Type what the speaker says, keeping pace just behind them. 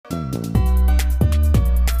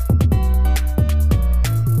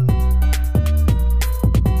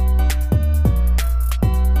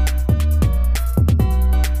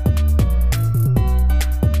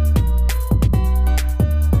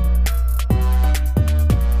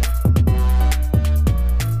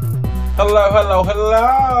Hello, hello,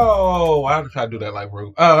 hello. I'm trying to do that like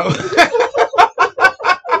Ru.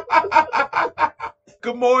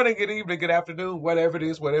 Good morning, good evening, good afternoon, whatever it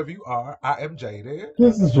is, whatever you are. I am Jaded.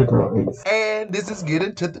 This is your girl Ace. And this is Get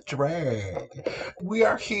Into the Drag. We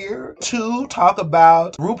are here to talk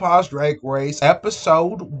about RuPaul's Drag Race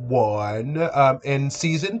episode 1 in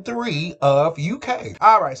season 3 of UK.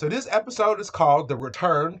 Alright, so this episode is called The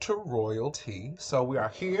Return to Royalty. So we are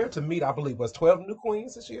here to meet, I believe, 12 new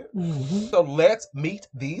queens this year? So let's meet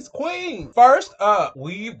these queens. First up,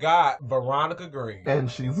 we've got Veronica Green. And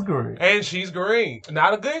she's green. And she's green.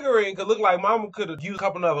 Not a good green, because look like Mama could have used a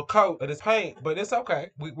couple other coat of this paint, but it's okay.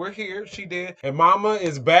 We're here. She did. And Mama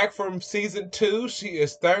is back from season 2. She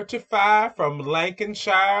is 35 from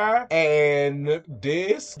Lancashire. And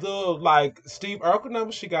this little, like, Steve Urkel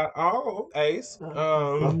number she got on, Ace.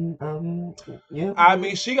 Yeah. I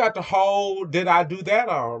mean, she got the whole did I do that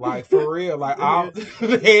on, like, for real, like, all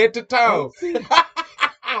head to toe.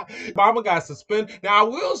 Mama got suspended. Now I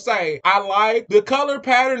will say I like the color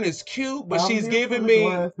pattern is cute, but she's giving me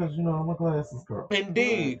because you know I'm a glasses girl.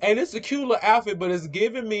 Indeed, and it's a cute little outfit, but it's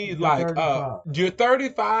giving me like 35. you're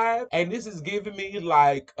 35, and this is giving me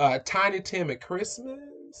like Tiny Tim at Christmas.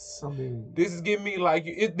 I mean, this is giving me like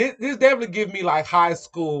this definitely give me like high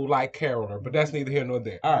school like caroler, but that's neither here nor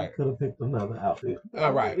there. All right, could have picked another outfit.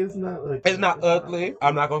 All right, it's not ugly. It's not ugly.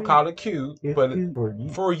 I'm not gonna call it cute, it's but cute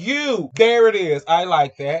for you, there it is. I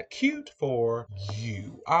like that. Cute for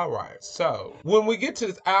you. All right. So when we get to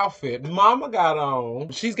this outfit, Mama got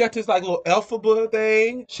on. She's got this like little alphabet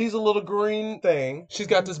thing. She's a little green thing. She's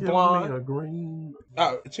got this blonde. A green.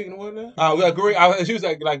 Chicken what now? Oh, green. She was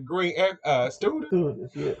like green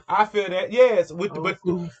student. Yeah. I feel that. Yes, with the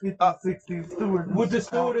 50s, 60s students. With the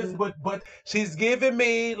students, but she's giving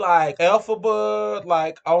me like alphabet,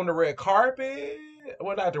 like on the red carpet.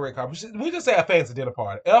 Well, not the red carpet. We just say a fancy dinner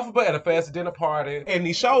party. Alphabet at a fancy dinner party. And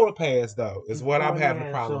the shoulder pads, though, is what I'm having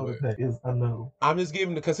a problem with. I know. I'm just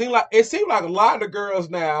giving it, because it seems like a lot of the girls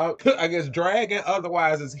now, I guess drag and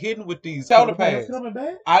otherwise, is hidden with these shoulder pads. Coming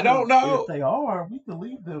back? I don't know. If they are, we can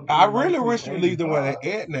leave them. I really wish we leave them where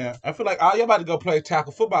they're at now. I feel like, oh, you're about to go play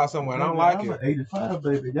tackle football somewhere, and I don't like it. I'm 85,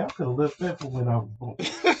 baby. Y'all could have left that for when I was born.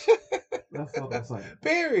 That's what I'm saying.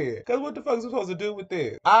 Period. Because what the fuck is supposed to do with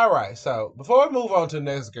this? All right, so before we move on to the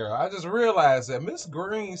next girl, I just realized that Miss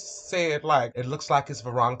Green said, like, it looks like it's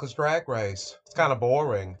Veronica's Drag Race. It's kind of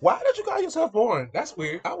boring. Why did you call yourself boring? That's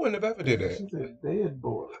weird. I wouldn't have ever did that. She said dead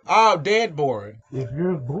boring. Oh, dead boring. If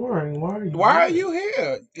you're boring, why are you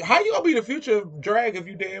here? How you gonna be the future of drag if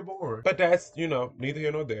you dead boring? But that's, neither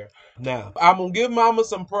here nor there. Now, I'm gonna give Mama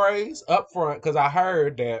some praise up front, because I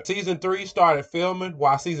heard that season 3 started filming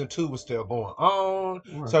while season 2 was still going on.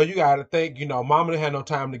 Right. So you gotta think, Mama didn't have no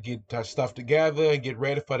time to get her stuff together and get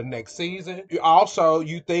ready for the next season.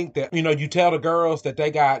 You think that, you tell the girls that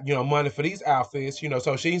they got, money for these outfits,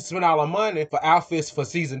 so she spent all her money for outfits for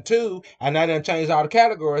season 2, and that done changed all the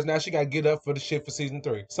categories. Now she gotta get up for the shit for season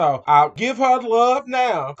 3. So I'll give her love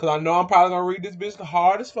now, because I know I'm probably gonna read this bitch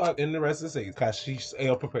hard as fuck in the rest of the season, because she's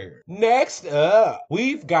ill prepared. Next up,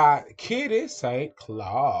 we've got Kitty St.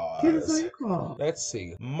 Claus. Kitty St. Claus. Let's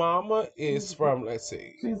see. Mama is from, let's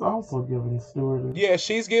see. She's also giving stewardess. Yeah,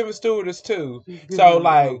 she's giving stewardess too. So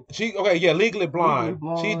like, Legally Blonde.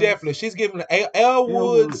 She's giving Elle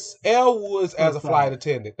Woods as a flight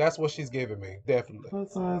attendant. That's what she's giving me. Definitely.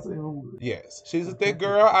 Plus size Elle Woods. Yes. She's a thick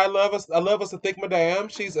girl. I love us a thick madame.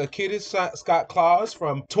 She's a Kitty Scott Claus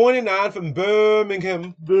from 29 from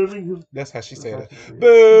Birmingham. That's how she said it.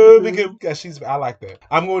 Birmingham. I like that.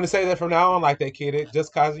 I'm going to say that from now on like that, Kitty,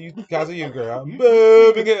 just cause of you, girl.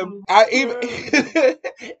 Birmingham.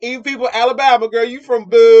 Even people in Alabama, girl, you from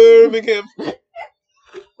Birmingham.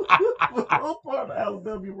 What part of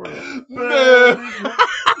Alabama you from?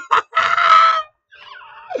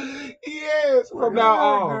 Yes, from now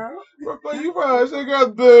on. Where you from? She girl,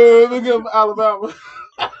 Birmingham, Alabama.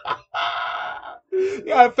 You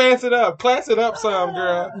gotta fancy it up. Class it up some,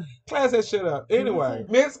 girl. Class that shit up. Anyway,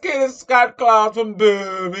 Miss Kitty Scott Claus from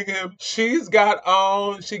Birmingham. She's got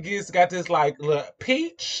this like little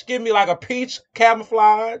peach. Give me like a peach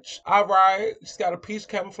camouflage. All right. She's got a peach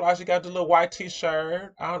camouflage. She got the little white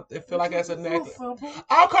t-shirt. I feel like that's a necklace.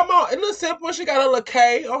 Oh, come on. It looks simple. She got a little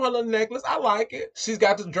K on her little necklace. I like it. She's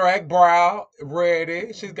got the drag brow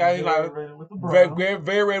ready. She's got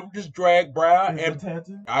very ready with this drag brow. And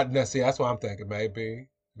that's what I'm thinking, maybe.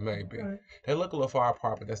 Maybe. Okay. They look a little far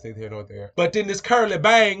apart, but that's neither here nor there. But then this curly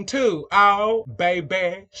bang too. Oh,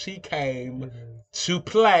 baby, she came to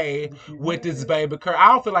play with this baby curl. I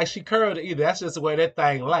don't feel like she curled it either. That's just the way that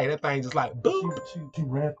thing lay. That thing just like boom. She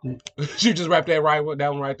wrapped it. She just wrapped that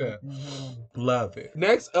that one right there. Love it.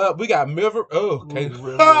 Next up, we got Miver. Oh, okay.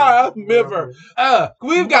 Miver.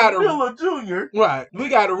 We've got Manila Jr. Right. We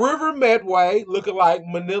got a River Medway looking like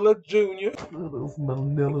Manila Jr. This is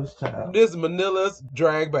Manila's child. This is Manila's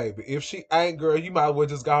drag baby. If she ain't, girl, you might as well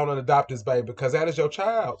just go on and adopt this baby because that is your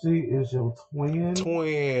child. She is your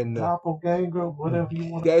twin. Doppelganger, whatever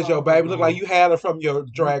you want to call That's your baby. Look like you had her from your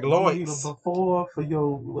drag loins. Before for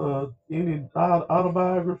your any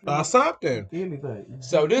autobiography. Something. Anything.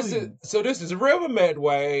 So this is River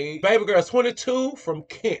Medway. Baby girl 22 from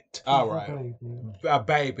Kent. All right. A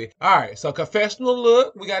baby. All right. So confessional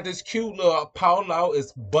look. We got this cute little polo.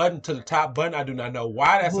 It's buttoned to the top button. I do not know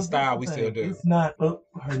why that's a style we still do. It's not up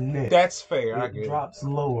her neck. That's fair. I get it. Drops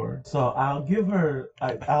lower. So I'll give her.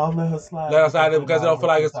 I'll let her slide. Let her slide it because I don't feel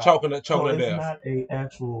like it's choking her so death. It's not a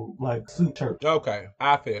actual like suit shirt. Okay.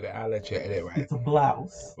 I feel that. I'll let you have that right. It's a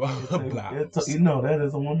blouse. Blouse. You know that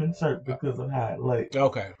is a woman's shirt because of how it lays.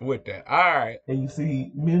 Okay. With that. All right. And you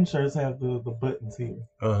see, men's shirts have the buttons here.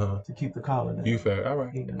 To keep the collar down. You fair. All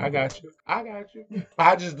right. I got you. I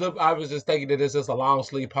was just thinking that it's just a long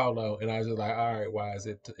sleeve polo, and I was just like, all right, why is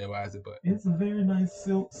it but it's a very nice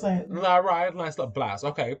silk satin. All right, nice little blouse.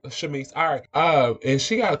 Okay, chemise. All right. And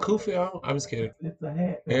she got a kufi on. I'm just kidding. It's a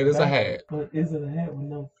hat. It is a hat. But is it a hat with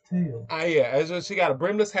no tail? Yeah. It's just, she got a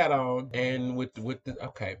brimless hat on, and with the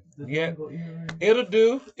okay. Yeah. It'll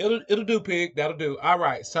do. It'll do, pig. That'll do. All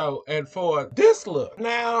right. So, and for this look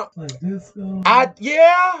now, like disco.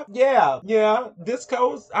 Yeah.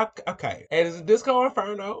 Disco's okay. And it's a Disco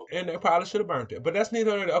Inferno, and they probably should have burnt it. But that's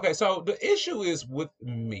neither. Okay. So the issue is with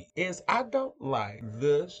me is I don't like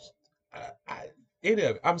this.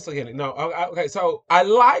 I'm still getting it. No, okay. So I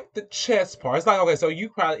like the chest part. It's like, okay, so you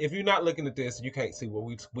probably, if you're not looking at this, you can't see what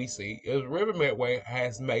we see. Is River Medway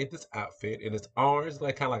has made this outfit, and it's orange,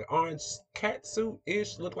 like kind of like orange cat suit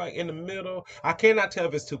ish. Look like in the middle. I cannot tell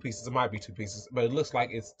if it's two pieces. It might be two pieces, but it looks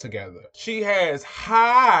like it's together. She has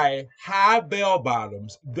high bell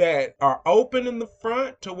bottoms that are open in the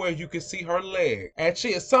front to where you can see her leg, and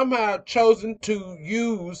she has somehow chosen to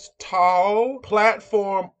use tall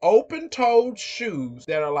platform open-toed shoes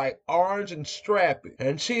that are like orange and strappy,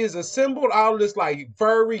 and she has assembled all this like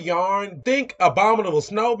furry yarn, think abominable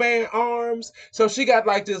snowman arms. So she got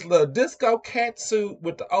like this little disco cat suit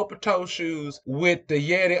with the open-toe shoes with the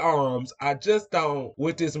Yeti arms. I just don't,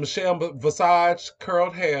 with this Michelle Visage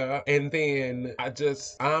curled hair, and then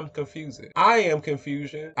I'm confused. I am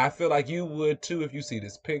confusion. I feel like you would too if you see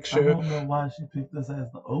this picture. I don't know why she picked this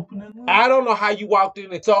as the opening. I don't know how you walked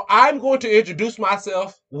in it. So I'm going to introduce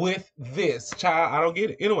myself with this, child. I don't get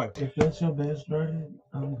it. Anyway. If that's your best drag,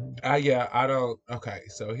 yeah, I don't. Okay,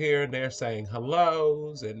 so here they're saying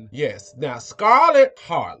hellos, and yes. Now, Scarlett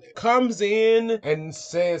Harlot comes in and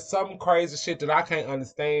says some crazy shit that I can't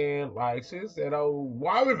understand. Like, she said, oh,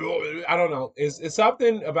 why would I don't know. It's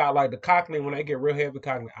something about like the Cockney, when they get real heavy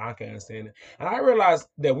Cockney, I can't understand it. And I realized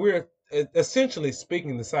that we're essentially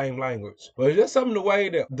speaking the same language, but it's just something the way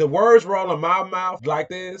that the words roll in my mouth like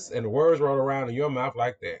this and the words roll around in your mouth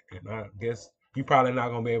like that, and I guess you probably not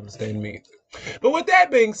gonna be able to stand me. But with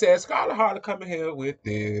that being said, Scarlett Harlot coming here with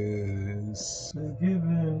this.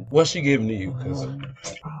 What's she giving to you? Oh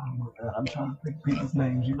my God, I'm trying to think people's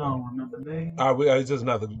names. You don't remember names? Is this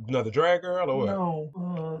another drag girl or what?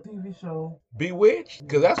 No, TV show. Bewitched?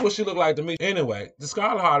 Because that's what she looked like to me. Anyway, the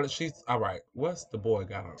Scarlett Harlot, she's all right. What's the boy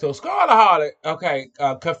got on? So Scarlett Harlot, okay,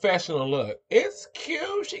 confessional look. It's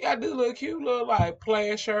cute. She got this little cute little like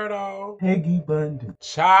plaid shirt on. Peggy Bundy.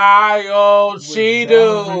 Child, she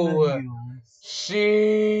do.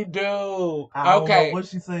 She do. I don't know what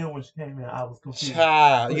she saying when she came in. I was confused.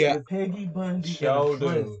 Child, yeah. Peggy Bundy. Sure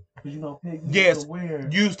do. Because you know Peggy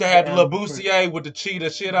used to have the little bustier with the cheetah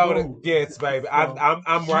shit on it. Yes, baby. So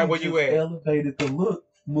I'm right where you at. Elevated the look.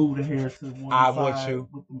 Move the hair to one side. I'm with you.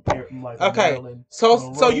 Like okay,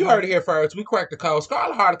 so you heard it here first. We cracked the code.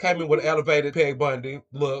 Scarlett Harlot came in with an elevated Peg Bundy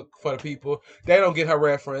look for the people. They don't get her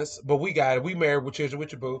reference, but we got it. We married with children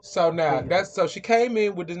with your boo. So now so she came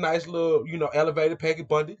in with this nice little, elevated Peggy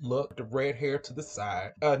Bundy look, the red hair to the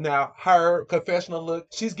side. Now her confessional look,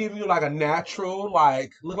 she's giving you like a natural,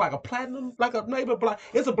 like look like a platinum, like a maybe blonde.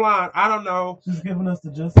 It's a blonde. I don't know. She's giving us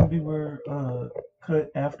the Justin Bieber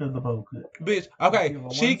cut after the bow cut. Bitch, okay,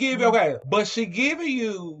 but she giving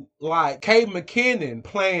you like Kate McKinnon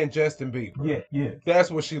playing Justin Bieber. Yeah.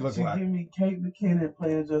 That's what she looks like. She give me Kate McKinnon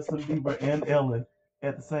playing Justin Bieber and Ellen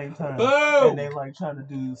at the same time. Boom! And they like trying to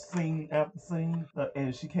do scene after scene,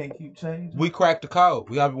 and she can't keep changing. We cracked the code.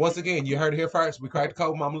 We have, once again, you heard it here first. We cracked the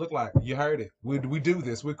code. Mama look like you heard it. We do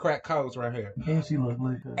this. We crack codes right here. And she look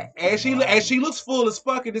good. And she looks full as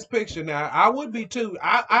fuck in this picture. Now I would be too.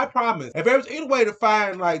 I promise. If there was any way to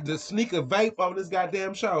find like the sneaker vape on this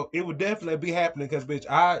goddamn show, it would definitely be happening. Cause bitch,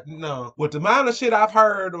 I know with the amount of shit I've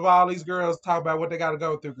heard of all these girls talk about what they got to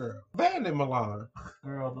go through, girl. Vanity Milan.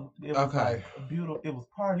 Girl, it was like a beautiful. It was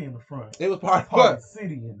party in the front. It was party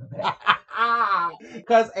city in the back.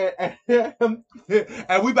 Cause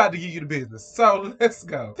and we about to give you the business. So let's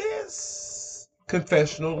go. This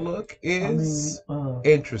confessional look is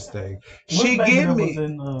interesting. She give me.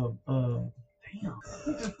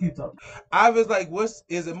 I was like,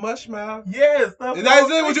 is it Mushmouth? Yes, that's it.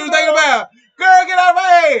 What you was thinking about? Girl, get out of my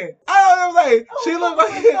head. I don't know what I'm saying. She looked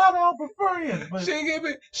like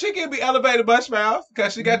she give me elevated Mushmouth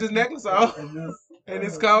because she got this necklace on. And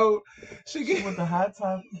it's cold. She with the hot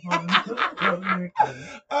top.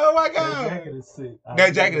 Oh my god. That jacket is sick.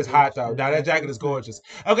 That jacket is hot though. Now that jacket is gorgeous.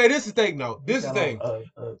 Okay, this is the thing though. This is the thing.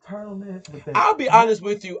 I'll be honest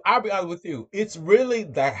with you. It's really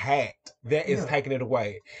the hat that is taking it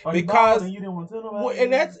away. Because you didn't want to tell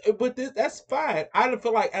nobody. That's fine. I don't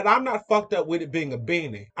feel like, and I'm not fucked up with it being a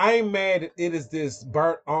beanie. I ain't mad that it is this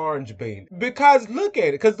burnt orange beanie. Because look at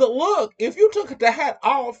it. Because the look, if you took the hat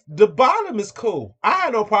off, the bottom is cool. I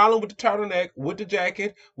had no problem with the turtleneck, with the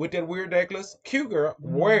jacket, with that weird necklace. Cute girl.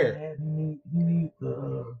 Wear. You need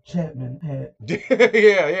the Chapman hat.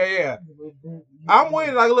 Yeah. I'm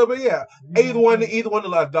waiting like a little bit, yeah. Either one,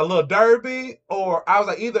 like the little derby, or I was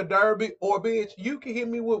like either derby or bitch. You can hit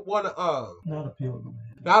me with one of not a pilgrim.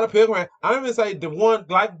 Not a pilgrim. I don't even say the one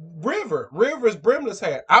like River's brimless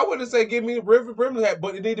hat. I wouldn't say give me River brimless hat,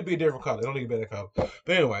 but it need to be a different color. It don't need to be that color.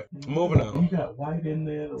 But anyway, moving on. You got white in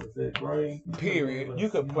there, or is that gray? Period. You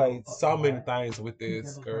could play so many things with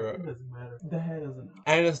this, girl. It doesn't matter. The hat doesn't.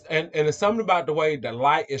 And it's something about the way the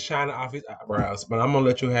light is shining off his eyebrows. But I'm gonna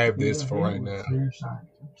let you have this for right now.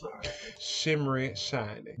 Shimmery,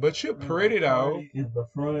 shiny. But you're pretty though. Is the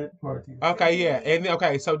front party. Okay, yeah, and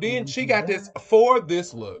okay. So then she got this for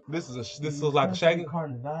this look. This is like a shaggy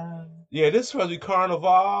carnival. Yeah, this is supposed to be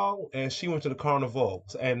carnival, and she went to the carnival,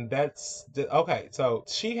 and that's okay. So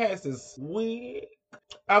she has this wig.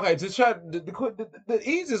 Okay, to try the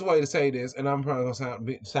easiest way to say this, and I'm probably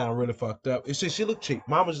gonna sound really fucked up. It's just she look cheap.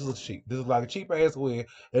 Mama just looks cheap. This is like a cheap ass wig,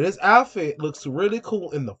 and this outfit looks really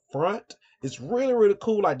cool in the front. It's really, really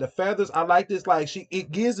cool. Like the feathers, I like this. Like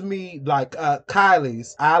it gives me like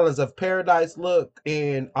Kylie's Islands of Paradise look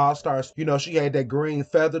in All Stars. You know, she had that green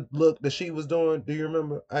feathered look that she was doing. Do you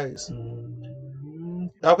remember, Ace?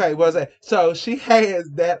 Okay, what's that? So she has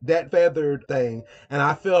that feathered thing, and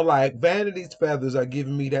I feel like Vanity's feathers are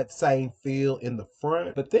giving me that same feel in the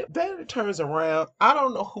front. But then Vanity turns around. I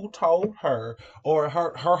don't know who told her or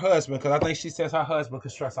her husband, because I think she says her husband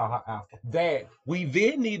could stress out her outfit, that we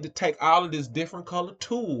then need to take all of this different color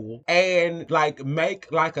tulle and like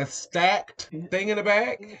make like a stacked thing in the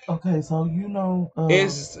back. Okay, so you know,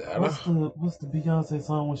 what's the Beyonce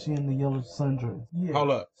song when she in the yellow sundress? Yeah.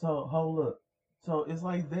 Hold up. So it's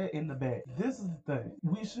like that in the back. This is the thing.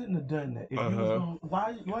 We shouldn't have done that. If you was gonna,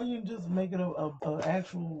 why you just make it a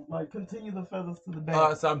actual, like, continue the feathers to the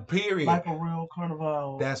back? Some period. Like a real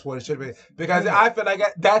carnival. That's what it should be. Because I feel like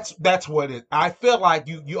that's what it is. I feel like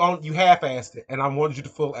you half-assed it, and I wanted you to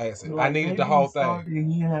full-ass it. Like, I needed the whole thing.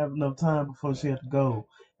 And he have enough time before she had to go.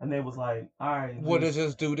 And they was like, all right, we'll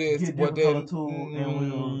just do this. Get different color tool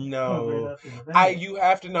and we'll cover it up in the back. You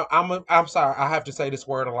have to know. I'm sorry. I have to say this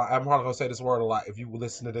word a lot. I'm probably gonna say this word a lot if you will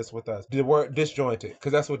listen to this with us. The word disjointed,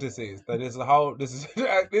 because that's what this is. That is the whole. This is.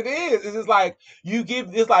 It is. It's just like you give.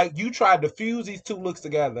 It's like you tried to fuse these two looks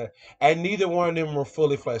together, and neither one of them were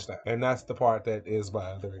fully fleshed out. And that's the part that is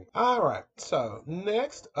bothering. All right. So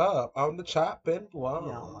next up on the chop and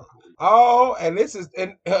blow. Oh, and this is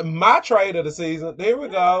my trade of the season. There we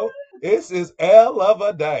go. This is Hell of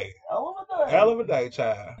a Day. Hell of a day,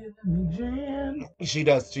 child. She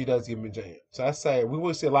does give me Jan. So I say we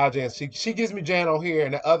will see a lot of Jan. She gives me Jan on here,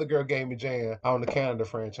 and the other girl gave me Jan on the Canada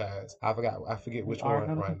franchise. I forget which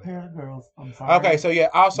one right now. The girls. I'm sorry. Okay, so yeah,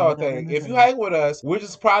 also a thing. If you hang with us, we're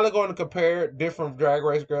just probably going to compare different Drag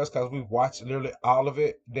Race girls because we've watched literally all of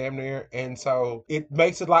it, damn near, and so it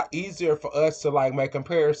makes it a lot easier for us to like make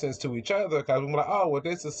comparisons to each other because we're like, oh, well,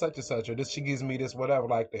 this is such and such, or this she gives me this, whatever,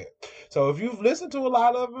 like that. So if you've listened to a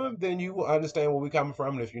lot of them, then you will understand where we're coming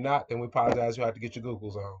from, and if you're not, then we apologize. You to get your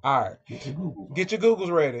Googles on. All right. Get your Googles. Get your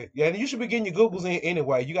Googles ready. Yeah, and you should be getting your Googles in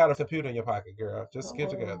anyway. You got a computer in your pocket, girl. Just get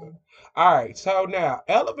together. All right. So now,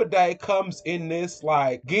 Eleva Day comes in this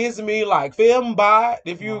like gives me like film bot.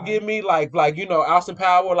 If you give me like Austin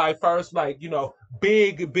Power like first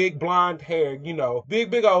big blonde hair,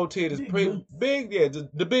 big old titties, big yeah, just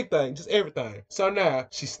the big thing, just everything. So now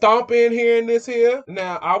she's stomping here in this here.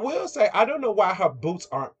 Now I will say I don't know why her boots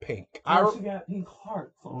aren't pink. She got pink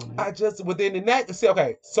hearts on it. I just within the neck. See,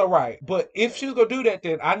 okay, so right, but if she was gonna do that,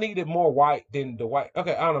 then I needed more white than the white.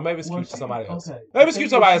 Okay, I don't know. Maybe it's cute to somebody else. Okay. Maybe it's cute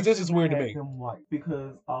to somebody else. This is weird to me. White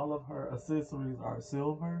because all of her accessories are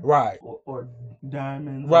silver, right, or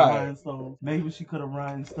diamonds, right, or rhinestones. Maybe she could have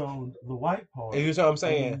rhinestoned the white part. You know what I'm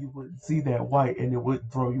saying? And you would see that white, and it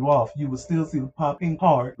would throw you off. You would still see the popping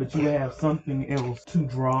part, but you would have something else to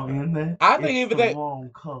draw in there. I think even that wrong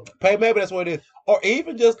color. Maybe that's what it is. Or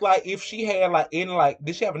even just like if she had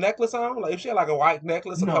did she have a necklace on? Like if she had like a white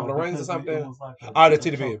necklace, a couple of rings or something. The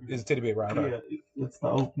titty bib. It's a titty bib, right? Yeah, it's the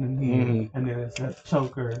opening here, and then it's that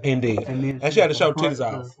choker. Indeed. And she had to show titties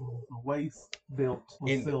off. The waist belt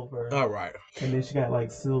was silver. All right. And then she got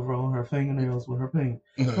like silver on her fingernails with her pink.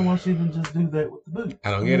 So why she didn't just do that with the boot? I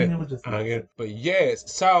don't get it. I don't get it. But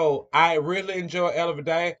yes, so I really enjoy Eleva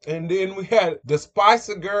Day. And then we had the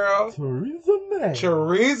Spicer Girl, Theresa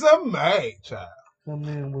May, child. Come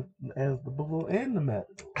in as the bull and the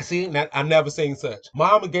matador. See, I never seen such.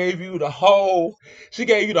 Mama gave you the whole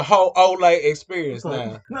Olay experience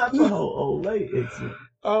now. Not the whole Olay experience.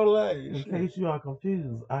 Olay. In case you are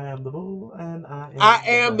confused, I am the bull and I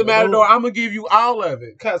am the matador. I'm gonna give you all of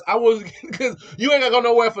it because you ain't gonna go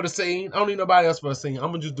nowhere for the scene. I don't need nobody else for the scene.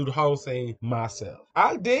 I'm gonna just do the whole scene myself.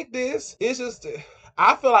 I dig this. It's just.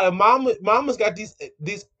 I feel like Mama's got these.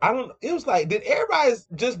 I don't know. It was like, did everybody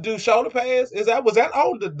just do shoulder pads? Was that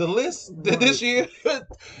on the list this year? Did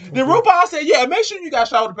RuPaul say, yeah, make sure you got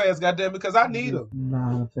shoulder pads, goddamn, because I need them.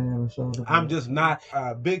 Not a fan of shoulder pads. I'm just not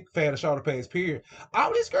a big fan of shoulder pads. Period.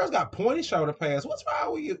 All these girls got pointy shoulder pads. What's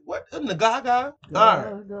wrong with you? What in the gaga?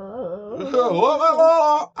 All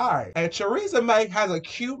right. And Theresa May has a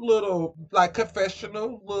cute little like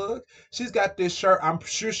confessional look. She's got this shirt. I'm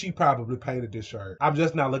sure she probably painted this shirt. I'm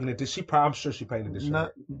just not looking at this. I'm sure she painted this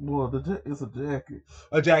shirt. It's a jacket.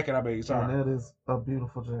 A jacket, I mean, sorry. And that is a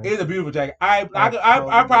beautiful jacket. It's a beautiful jacket. I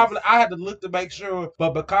had to look to make sure,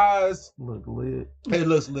 but because look lit. It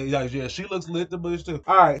looks lit. Yeah, she looks lit the bush too.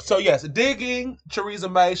 All right, so yes, digging Theresa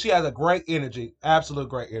May. She has a great energy, absolute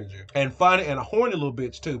great energy, and funny and a horny little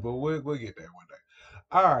bitch too. But we'll get there one day.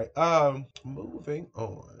 All right, moving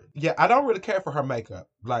on. Yeah, I don't really care for her makeup.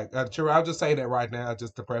 Like, I'll just say that right now,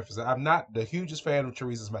 just to preface it. I'm not the hugest fan of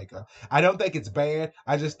Theresa's makeup. I don't think it's bad.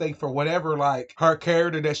 I just think for whatever, like, her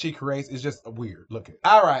character that she creates is just weird looking.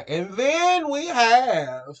 All right, and then we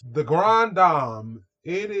have the Grande Dame.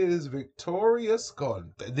 It is Victoria Scott.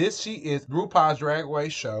 She is RuPaul's Drag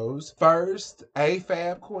Race show's first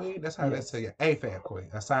AFAB queen. That's how they say it. AFAB queen.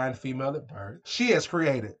 Assigned female at birth. She has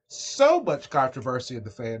created so much controversy in the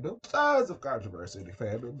fandom. Tons of controversy in the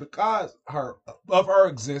fandom because of her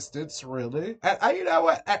existence, really. And you know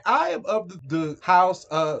what? And I am of the house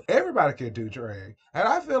of everybody can do drag. And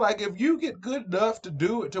I feel like if you get good enough to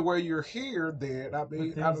do it to where you're here, then I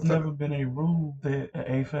mean, there's never been a rule that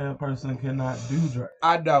an AFAB person cannot do drag.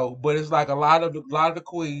 I know, but it's like a lot of the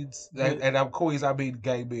queens, and I'm queens, I mean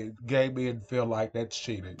gay men. Gay men feel like that's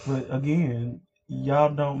cheating. But again,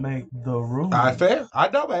 y'all don't make the rules. I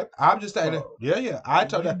know, man. I'm just saying. I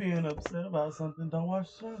told you being upset about something, don't watch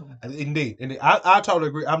the show. Indeed. I totally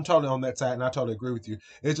agree. I'm totally on that side, and I totally agree with you.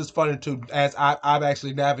 It's just funny too, as I've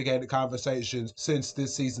actually navigated conversations since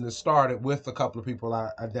this season has started with a couple of people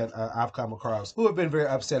that I've come across who have been very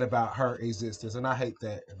upset about her existence, and I hate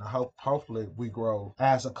that. And I hopefully we grow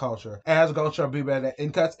as a culture, be better.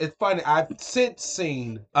 And because it's funny, I've since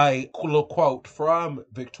seen a little quote from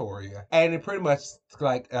Victoria, and it pretty much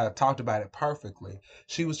talked about it perfectly.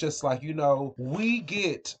 She was just like, we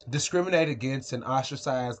get discriminated against and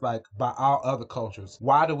ostracized like by all other cultures.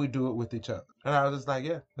 Why do we do it with each other? And I was just like,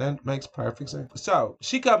 yeah, that makes perfect sense. So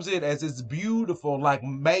she comes in as this beautiful, like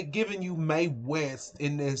giving you Mae West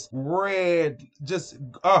in this red, just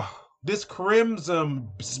this crimson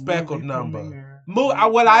speckled number.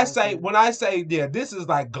 When I say, yeah, this is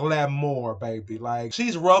like glamour, baby. Like,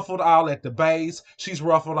 she's ruffled all at the base. She's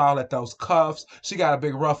ruffled all at those cuffs. She got a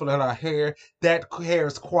big ruffle in her hair. That hair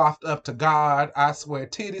is coiffed up to God. I swear,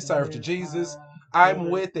 titty served to Jesus. I'm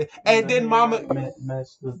with it. And then Mama match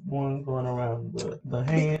the one going around the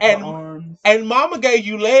hand, and the arms. And Mama gave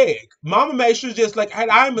you leg. Mama made sure just like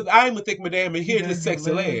I'm a thick madam and here's this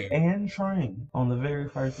sexy leg. And train on the very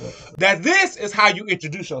first episode. That this is how you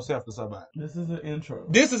introduce yourself to somebody. This is an intro.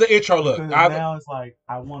 This is an intro look. Now it's like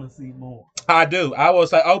I want to see more. I do. I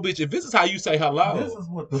was like, oh bitch, if this is how you say hello. This is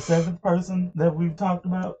what the 7th person that we've talked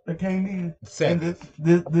about that came in. 7. And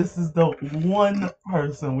this is the one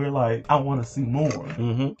person we're like, I want to see more.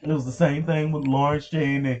 Mm-hmm. It was the same thing with Lawrence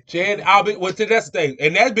Jayded. Well, that's the thing.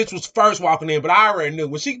 And that bitch was first walking in, but I already knew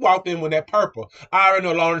when she walked in with that purple. I already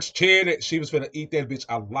know Lawrence Jayded. She was finna eat that bitch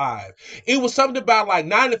alive. It was something about like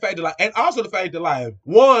not the fact that like, and also the fact that like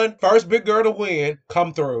one, first big girl to win,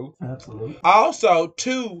 come through. Absolutely. Also,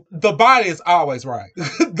 2, the body is always right.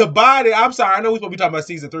 The body, I'm sorry, I know we're supposed to be talking about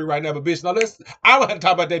season 3 right now, but bitch, no, I don't have to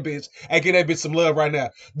talk about that bitch and give that bitch some love right now.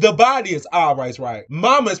 The body is always right.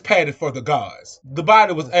 Mama's padded for the gods. The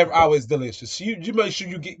body was always delicious. You make sure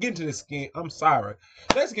you get into the skin. I'm sorry.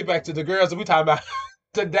 Let's get back to the girls that we talking about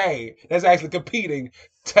today. That's actually competing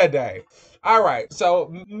today. All right,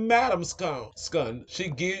 so Madam Scun, she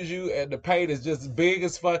gives you, and the paint is just big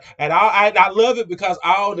as fuck, and I love it because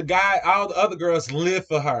all the other girls live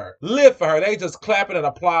for her. They just clapping and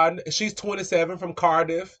applauding. She's 27 from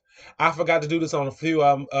Cardiff. I forgot to do this on a few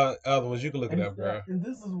other ones. You can look it up, girl. And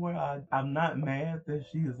this is where I'm not mad that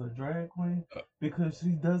she is a drag queen because she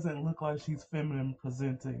doesn't look like she's feminine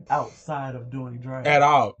presenting outside of doing drag. At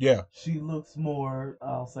all, yeah. She looks more,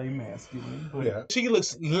 I'll say masculine. But yeah. She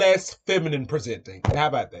looks less feminine presenting. How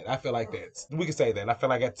about that? I feel like we can say that. I feel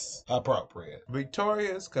like that's appropriate.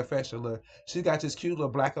 Victoria's confession look. She got this cute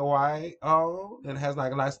little black and white on and has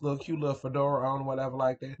like a nice little cute little fedora on, whatever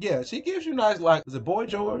like that. Yeah, she gives you nice, like, is it Boy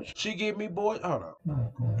George? She give me Boy, hold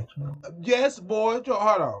on. Yes, Boy George,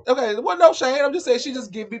 hold on. Okay, there wasn't no shade. I'm just saying she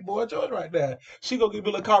just give me Boy George right there. She gonna give me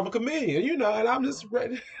a little Carmen Chameleon, you know, and I'm just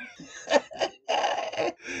ready.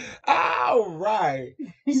 All right.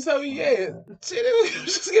 So yeah,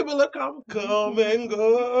 just give me a little come and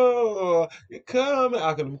go. You come and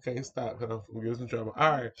I can't stop because I'm getting in trouble.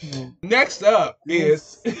 All right. Next up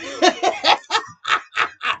is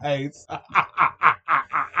Ace.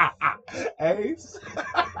 Ace.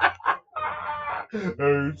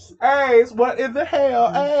 Ace, what in the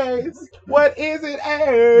hell, Ace? What is it,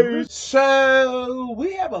 Ace? So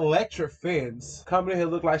we have electric fence coming in here.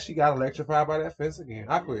 Look like she got electrified by that fence again.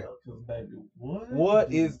 I quit.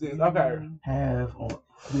 What is this? Okay. Have on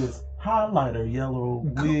this highlighter yellow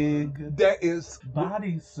wig. That is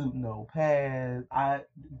bodysuit, no pads.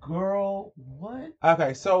 Girl, what?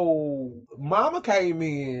 Okay, so Mama came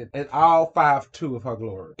in all 5'2" of her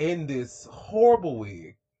glory in this horrible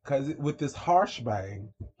wig. Cause with this harsh bang,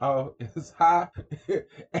 it's high,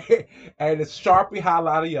 and it's Sharpie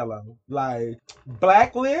highlighter yellow, like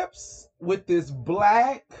black lips with this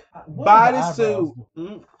black bodysuit.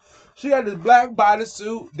 She got this black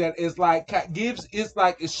bodysuit that is like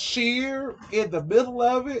it's sheer in the middle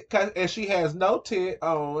of it, and she has no tit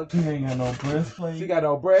on. She ain't got no breastplate. She got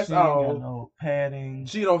no breast on. She ain't got no padding.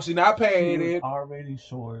 She not padded. She's already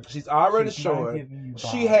short. She's already short.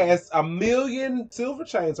 She has a million silver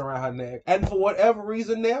chains around her neck, and for whatever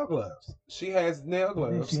reason, nail gloves. She has nail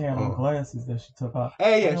gloves. She had on glasses that she took off.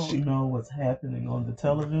 Hey, yeah, I don't know what's happening on the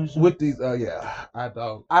television with these. I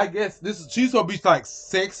don't. I guess she's gonna be like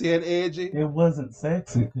sexy and edgy. It wasn't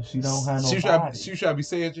sexy because she don't have no body. She should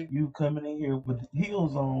be edgy. You coming in here with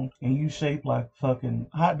heels on and you shaped like a fucking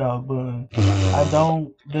hot dog bun.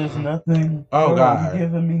 There's nothing. Oh, God. You're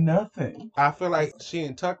giving me nothing. I feel like she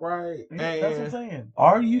ain't tucked right. That's what I'm saying.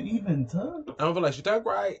 Are you even tucked? I don't feel like she tucked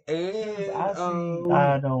right. And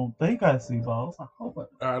I don't think I see balls. I hope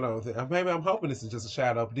I don't think. Maybe I'm hoping this is just a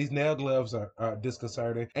shadow. But these nail gloves are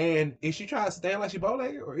disconcerting. And is she trying to stand like she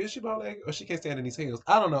bow-legged? Or is she bow-legged? Or she can't stand in these heels?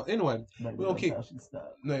 I don't know. Anyway.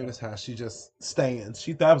 Maybe that's how she just stands.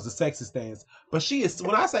 She thought it was the sexy stance. But she is,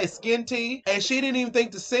 when I say skin tea, and she didn't even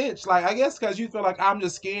think to cinch. Like, I guess because you feel like I'm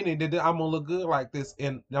just skinny, that I'm going to look good like this,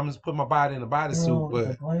 and I'm just putting my body in a bodysuit. But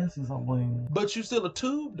the glasses are wearing. But you still a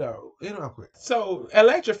tube, though. You know, so,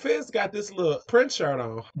 Electra Fist got this little print shirt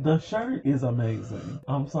on. The shirt is amazing.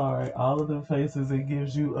 I'm sorry. All of them faces, it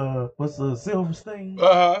gives you, what's the silver stain?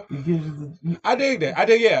 Uh-huh. It gives you I dig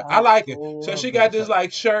that. Yeah. I like it. So she got this,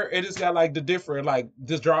 like, shirt. shirt and it's got like the different like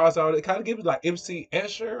just drawers on it. It kind of gives it like MC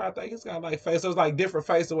Escher. I think it's got like face. So it's like different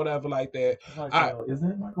face or whatever like that. Like, is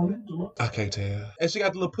that Michelangelo? I can't tell. And she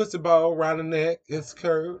got the little pussy ball around the neck. It's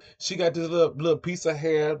curved. She got this little piece of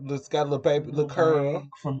hair that's got a little baby, little curl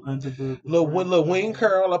from under the little wing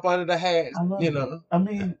curl up under the hat. You know. I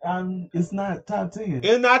mean, it's not top 10.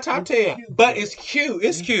 It's not top 10, cute, but it's cute.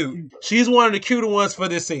 It's cute. She's one of the cuter ones for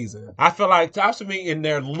this season. I feel like top to me in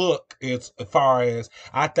their look is as far as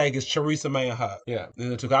I think it's Teresa May and her. Yeah,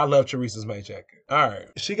 I love Teresa's May jacket. All right,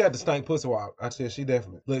 she got the stank pussy walk. I said she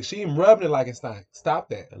definitely. Look, she ain't rubbing it like it stank. Stop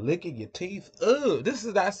that. Licking your teeth. Ugh, this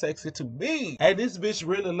is not sexy to me. And this bitch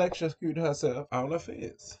really electrocuted herself on her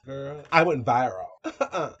face. Girl, I went viral.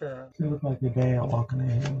 Girl. She look like your dad walking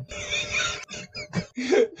in.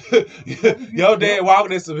 Your dad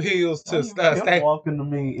walking in some heels to stay. Walking to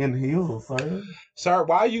me in heels, sir. Sir,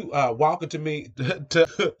 why are you walking to me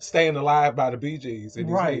to Staying Alive by the Bee Gees in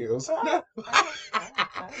these heels?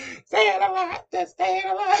 Staying alive, just staying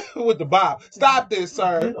alive with the bob. Stop this,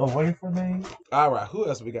 sir. Get away from me. All right, who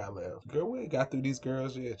else we got left? Girl, we ain't got through these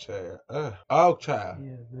girls yet, child. Oh, child.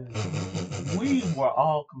 Yeah, we were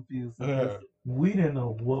all confused. We didn't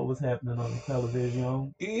know what was happening on the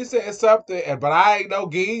television. He said something, but I ain't no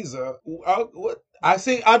geezer. What? I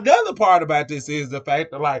see another part about this is the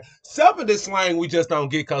fact that like some of this slang we just don't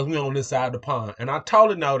get because we on this side of the pond. And I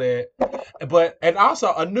totally know that. And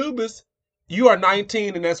also Anubis, you are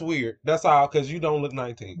 19 and that's weird. That's all, because you don't look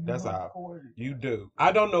 19. That's all. You do.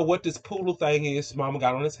 I don't know what this poodle thing is Mama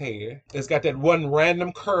got on his head. It's got that one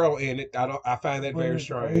random curl in it. I find that very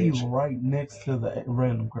strange. Right next to the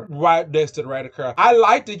random curl. Right next to the random curl. I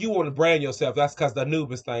like that you want to brand yourself. That's because the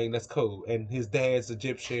Anubis thing, that's cool. And his dad's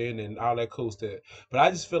Egyptian and all that cool stuff. But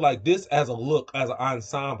I just feel like this as a look, as an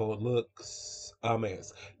ensemble, looks a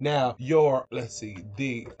mess. Now,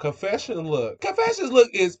 the Confessions look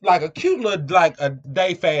is like a cute little, like a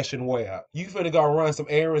day fashion wear. You finna go run some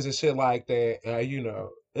errands and shit like that,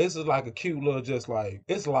 This is like a cute little, just like,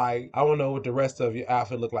 it's like, I don't know what the rest of your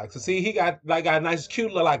outfit look like. So see, he got a nice cute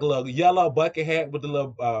little, like a little yellow bucket hat with the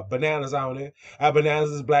little bananas on it. Our bananas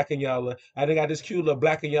is black and yellow. And they got this cute little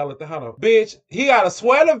black and yellow thing. Hold on. Bitch, he got a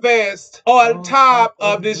sweater vest on top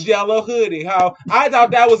of this yellow hoodie. How I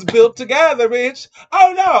thought that was built together, bitch.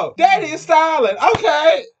 Oh no, that is styling.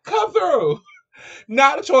 Okay, come through.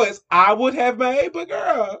 Not a choice I would have made, but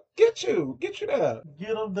girl, get you there.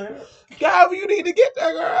 Get them there. However you need to get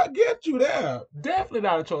there, girl, get you there. Definitely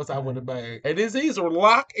not a choice I would have made. And these are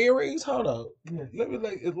lock earrings. Hold on. Yes. Let me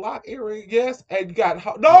is lock earring. Yes, and you got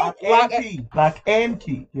lock and key. Lock and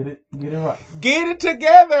key. Get it right. Get it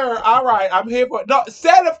together. All right, I'm here for no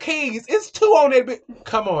set of keys. It's 2 on that bit.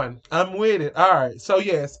 Come on, I'm with it. All right, so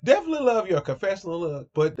yes, definitely love your confessional look,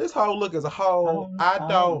 but this whole look as a whole, I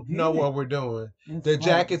don't know what we're doing. It's the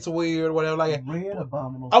jacket's weird, whatever like that. Red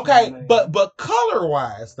abominable. Okay, but color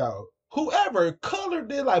wise though, whoever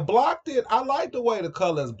colored it, like blocked it, I like the way the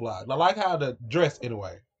color is blocked. I like how the dress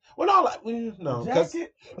anyway. Well, no,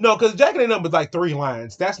 because jacket ain't number like 3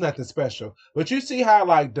 lines. That's nothing special. But you see how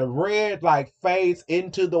like the red like fades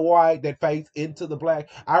into the white, that fades into the black.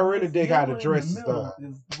 I really dig how the dress is done.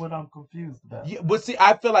 Is what I'm confused about. Yeah, but see,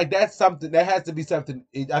 I feel like that's something that has to be something.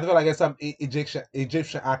 I feel like that's some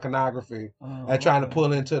Egyptian iconography. Trying to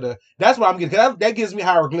pull into the. That's what I'm getting. Cause that gives me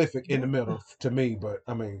hieroglyphic in the middle to me. But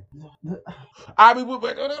I mean, who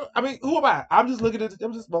am I? I'm just looking at.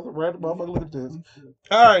 I'm just random motherfucker looking at this.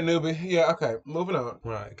 All right, newbie. Yeah, okay. Moving on.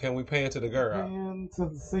 Right. Can we pan to the girl? Pan to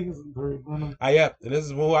the season 3. Yep. And this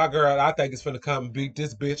is who our girl I think is finna come beat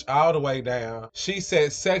this bitch all the way down. She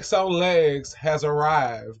said sex on legs has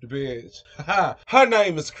arrived, bitch. Her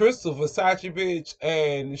name is Crystal Versace, bitch.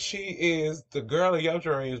 And she is the girl of your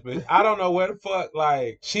dreams, bitch. I don't know where the fuck,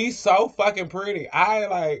 like, she's so fucking pretty.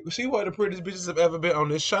 She one of the prettiest bitches I've ever been on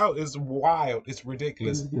this show. It's wild. It's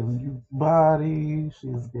ridiculous. She's giving you body.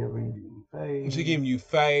 She's giving you face. She giving you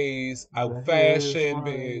face, a fashion,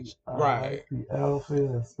 bitch. Right. Like the outfit,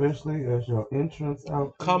 especially as your entrance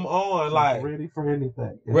outfit. Come on, she's like ready for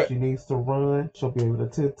anything. If she needs to run, she'll be able to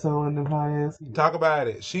tiptoe in them high ass. Talk about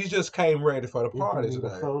it. She just came ready for the party today.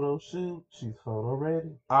 A photo shoot, she's photo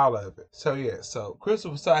ready. All of it. So yeah,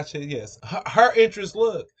 Crystal Versace, yes, her interest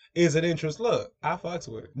look is an interest look. I fucks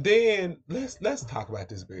with it. Then let's talk about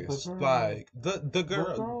this bitch. Like the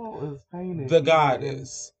girl is painted. The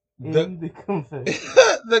goddess.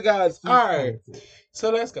 The goddess. All right.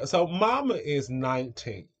 So let's go. So Mama is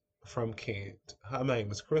 19 from Kent. Her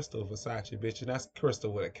name is Crystal Versace, bitch, and that's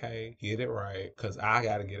Crystal with a K. Get it right, because I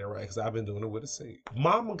got to get it right, because I've been doing it with a C.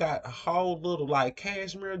 Mama got a whole little, like,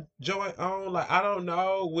 cashmere joint on, like, I don't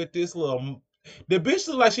know, with this little The bitch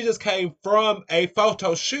look like she just came from a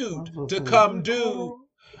photo shoot to come do.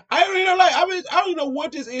 I don't even know, like, I mean, I don't even know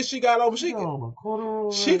what this is she got on.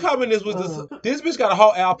 She coming this with this bitch got a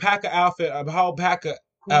whole alpaca outfit, a whole alpaca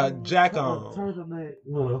jack on. Turtleneck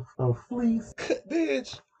with a fleece.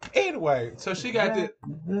 Bitch. Anyway, so she got this.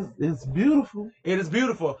 It's beautiful. It is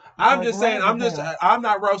beautiful. I'm just saying. I'm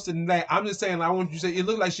not roasting that. I'm just saying. I want you to say it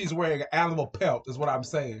looks like she's wearing an animal pelt. Is what I'm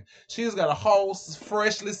saying. She's got a whole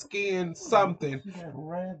freshly skinned something. She got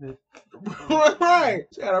rabbit. Right.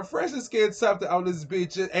 She got a freshly skinned something on this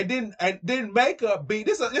bitch, and then makeup beat.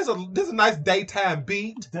 This a nice daytime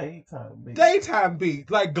beat. Daytime beat,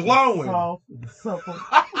 like glowing. Soft and supple.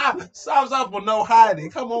 Soft with no hiding.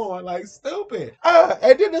 Come on, like stupid.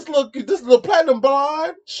 And then this little platinum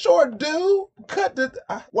blonde, short dude, cut the.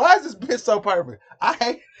 Why is this bitch so perfect?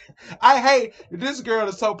 I hate this girl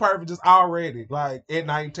is so perfect just already. Like at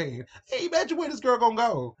 19, hey, imagine where this girl gonna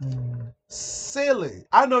go. Silly.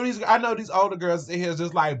 I know these older girls in here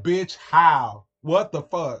just like, bitch, how? What the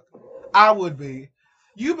fuck? I would be.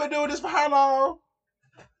 You been doing this for how long?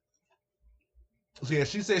 So yeah,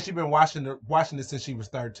 she said she been watching this since she was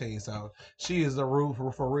 13. So she is a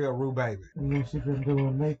for real Rue baby. And then she been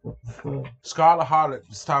doing makeup and stuff. Scarlett Harlot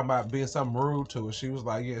was talking about being something rude to her. She was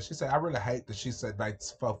like, yeah, she said, I really hate that she said like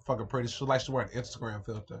fucking pretty. She was like she wearing an Instagram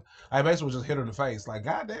filter. I basically just hit her in the face. Like,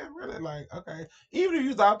 goddamn, really? Like, okay. Even if you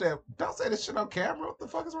was out there, don't say this shit on camera. What the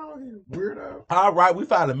fuck is wrong with you? Weirdo. All right, we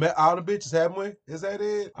finally met all the bitches, haven't we? Is that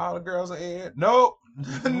it? All the girls are in? Nope.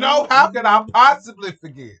 No, how could I possibly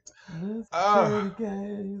forget?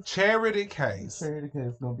 Charity case. Charity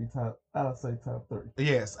case gonna be top. I'll say top 3.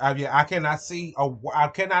 Yes, I cannot see I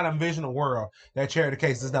cannot envision a world that Charity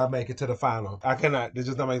Case does not make it to the final. I cannot. It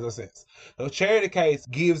just don't make no sense. So Charity Case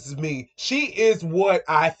gives me. She is what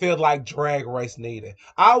I feel like Drag Race needed.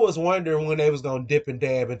 I was wondering when they was gonna dip and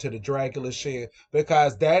dab into the Dragula shit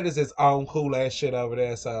because that is its own cool ass shit over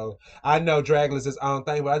there. So I know Dragula is its own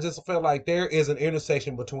thing, but I just feel like there is an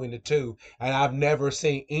intersection between the two, and I've never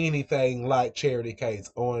seen anything like Charity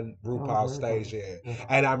Case on RuPaul's stage yet,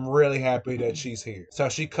 and I'm really happy that she's here. So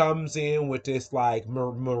she comes in with this like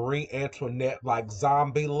Marie Antoinette like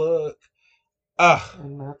zombie look.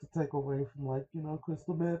 And not to take away from like,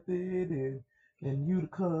 Crystal Method and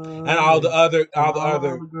Utica and all the other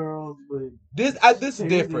girls, but this is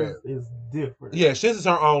different. Is different. Yeah, this is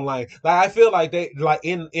her own lane. Like I feel like they like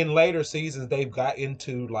in later seasons they've got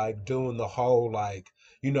into like doing the whole like.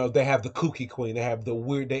 They have the kooky queen, they have the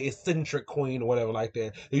weird, the eccentric queen or whatever like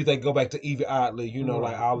that. If they go back to Evie Oddly,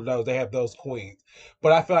 like all of those, they have those queens.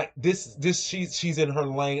 But I feel like this she's in her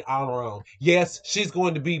lane on her own. Yes, she's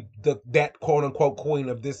going to be that quote unquote queen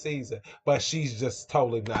of this season, but she's just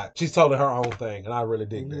totally not. She's totally her own thing, and I really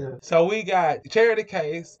dig that. So we got Charity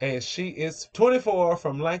Case, and she is 24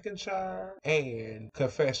 from Lancashire and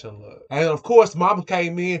Confession Look. And of course, Mama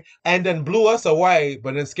came in and then blew us away,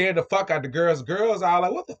 but then scared the fuck out the girls. Girls are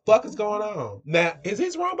like, what the fuck is going on? Now, is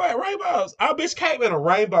this rainbows? Our bitch came in a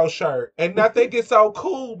rainbow shirt, and I think it's so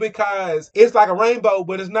cool because it's like a rainbow,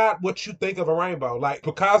 but it's not what you think of a rainbow. Like,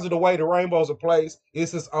 because of the way the rainbows are placed,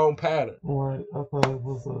 it's its own pattern. Right, I thought it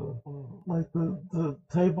was like the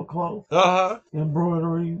tablecloth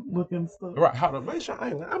embroidery looking stuff. Right, hold on, make sure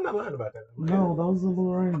I'm not lying about that. Okay? No, those are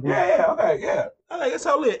little rainbows. Yeah, okay, yeah. I think it's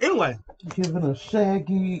so lit. Anyway. Giving a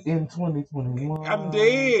Shaggy in 2021. I'm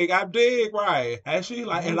dig, right. And she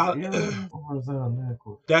like, and or is that a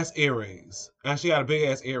necklace? That's earrings. And she got a big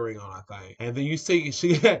ass earring on, I think. And then you see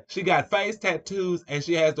she got face tattoos and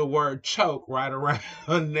she has the word choke right around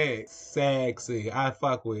her neck. Sexy. I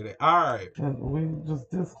fuck with it. Alright. And we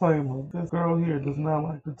just disclaimer, this girl here does not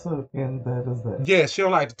like the tuck, and that is that. Yeah, she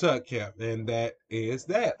don't like the tuck, yeah. And that is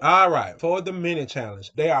that. Alright. For the mini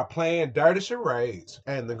challenge, they are playing Dirty Charades.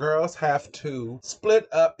 And the girls have to split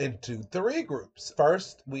up into 3 groups.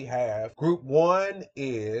 First, we have group 1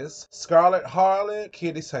 is Scarlett Harlot,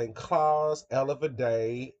 Kitty St. Claus, Ella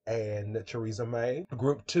Day, and Theresa May.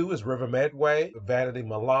 Group 2 is River Medway, Vanity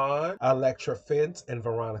Milan, Electra Fence, and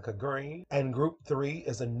Veronica Green. And group 3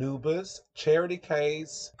 is Anubis, Charity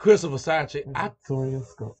Case, Crystal Versace, Victoria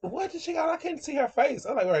Scott. What did she got? I can't see her face.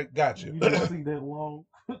 I'm like, all right, got you. You didn't see that long.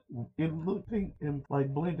 It looked pink and like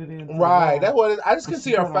blended in. Right, that was. I just couldn't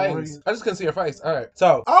see her face. All right.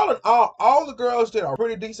 So all in all the girls did a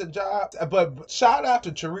pretty decent job. But shout out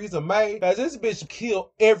to Theresa May, because this bitch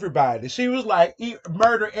killed everybody. She was like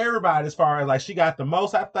murder everybody as far as like she got the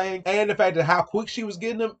most, I think, and the fact that how quick she was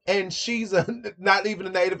getting them, and she's not even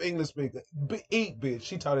a native English speaker. Eat bitch.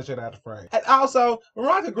 She tore that shit out of frame. And also,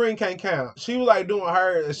 Veronica Green can't count. She was like doing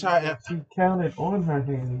her. She counted on her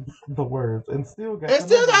hands the words and still got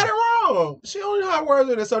it No, she only know how words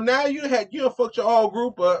in it. So now you done fucked your whole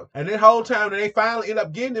group up, and that whole time they finally end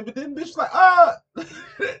up getting it, but then bitch like,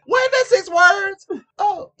 wasn't that 6 words?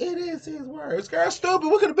 Oh, it is 6 words. Girl, stupid.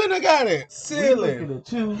 We could have been got it. Silly. We looking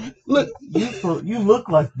at you. Look, you look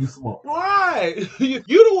like you smart. Right. You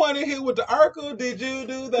the one in here with the Urkel. Did you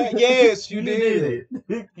do that? Yes, you did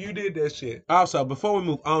it. You did that shit. Also, before we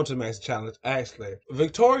move on to the next challenge, actually,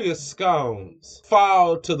 Victoria's scones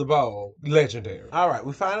fall to the bowl. Legendary. All right,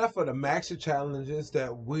 we find out for the maxi challenges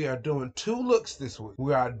that we are doing 2 looks this week.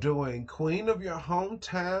 We are doing Queen of Your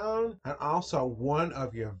Hometown and also one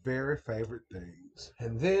of your very favorite things.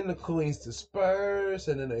 And then the queens disperse,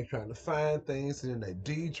 and then they trying to find things, and then they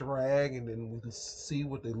de-drag, and then we see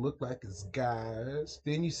what they look like as guys.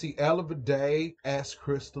 Then you see Ella Day ask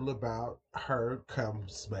Crystal about her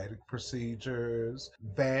cosmetic procedures.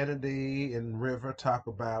 Vanity and River talk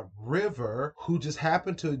about River, who just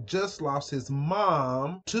happened to just lost his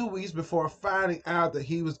mom 2 weeks before finding out that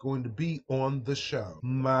he was going to be on the show.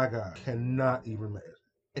 My God, cannot even imagine.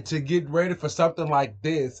 To get ready for something like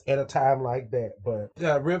this at a time like that. But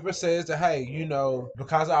River says that, hey,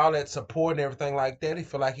 because of all that support and everything like that, he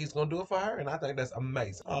feel like he's going to do it for her. And I think that's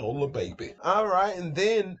amazing. Oh, little baby. All right. And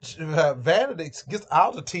then Vanity gets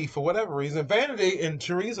all the tea for whatever reason. Vanity and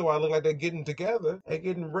Teresa, while look like they're getting together, they're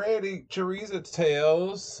getting ready. Teresa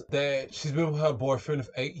tells that she's been with her boyfriend of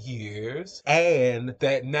 8 years and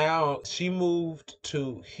that now she moved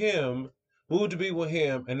to be with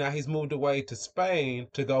him, and now he's moved away to Spain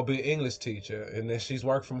to go be an English teacher, and then she's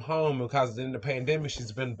worked from home because in the pandemic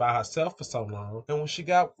she's been by herself for so long. And when she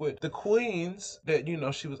got with the queens, that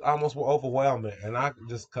she was almost overwhelming, and I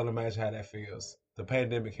just can't imagine how that feels. The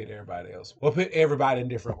pandemic hit everybody else. Well, hit everybody in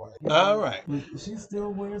different ways. All right. She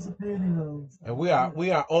still wears a pantyhose. And we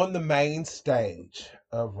are on the main stage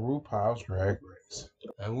of RuPaul's Drag Race.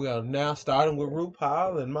 And we are now starting with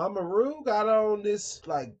RuPaul, and Mama Ru got on this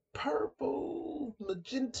like purple,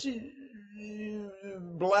 magenta,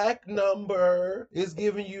 black number. It's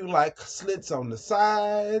giving you like slits on the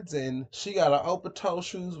sides, and she got her open toe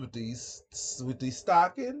shoes with these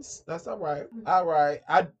stockings. That's all right. All right.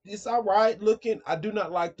 It's all right looking. I do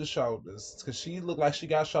not like the shoulders because she looked like she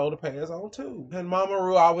got shoulder pads on too. And Mama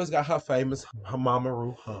Ru always got her famous Mama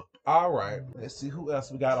Ru hump. All right, let's see who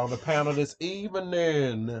else we got on the panel this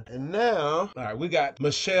evening. And now, all right, we got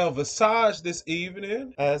Michelle Visage this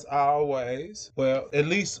evening, as always. Well, at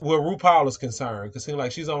least where RuPaul is concerned, because it seems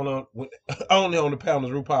like she's only on the panel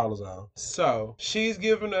as RuPaul is on. So she's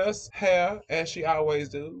giving us hair as she always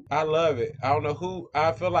do. I love it. I don't know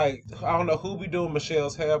who be doing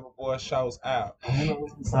Michelle's hair before it shows out. I know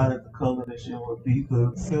who decided the color that she would be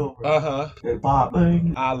the silver. That Bob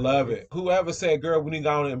thing. I love it. Whoever said, girl, we need to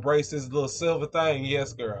go and embrace this little silver thing.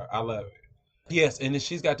 Yes, girl. I love it. Yes, and then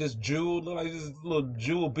she's got this jewel, look like this little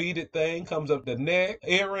jewel beaded thing, comes up the neck,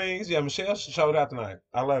 earrings. Yeah, Michelle showed out tonight.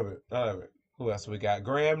 I love it. Who else we got?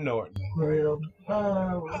 Graham Norton. It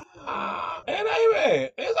ain't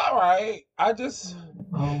bad. It's all right.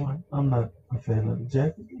 I'm not a fan of the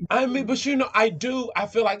jacket. I mean, but I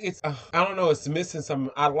feel like it's, I don't know, it's missing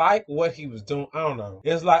something. I like what he was doing. I don't know.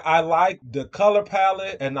 It's like, I like the color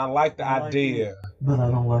palette and I like the idea. But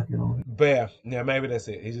I don't like it on him. But, yeah, maybe that's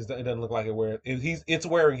it. It doesn't look like it's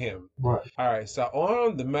wearing him. Right. All right, so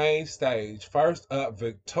on the main stage, first up,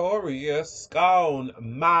 Victoria Scone,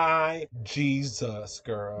 my Jesus,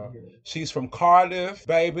 girl. Yeah. She's from Cardiff,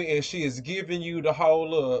 baby, and she is giving you the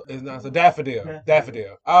whole, it's not a daffodil.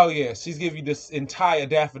 Daffodil. Oh, yeah, she's giving you this entire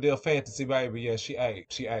daffodil fantasy, baby. Yeah, she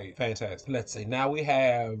ate. Fantastic. Let's see, now we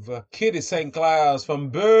have Kitty St. Cloud from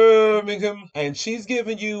Birmingham, and she's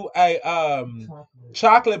giving you a,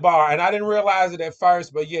 chocolate bar, and I didn't realize it at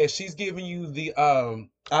first, but yeah, she's giving you the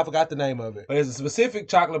I forgot the name of it, but it's a specific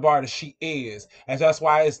chocolate bar that she is, and that's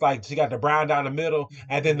why it's like she got the brown down the middle,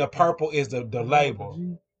 and then the purple is the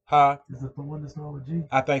label. Huh? Is it the one that's on with G?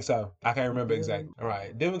 I think so. I can't remember exactly. All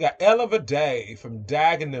right. Then we got Ella Day from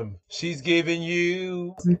Dagenham. She's giving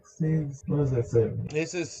you 66. What does that say?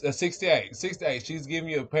 This is a 68. 68. She's giving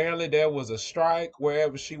you, apparently there was a strike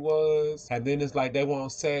wherever she was, and then it's like they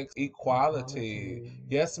want sex equality.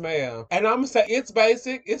 Yes, ma'am. And I'm gonna say it's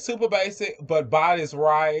basic. It's super basic, but body's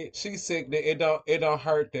right. She's sick. It don't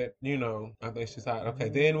hurt that, I think she's hot. Okay.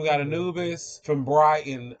 Then we got Anubis from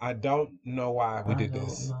Brighton. I don't know why we did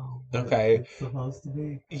this. Okay. It's supposed to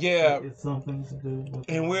be. Yeah. It's something to do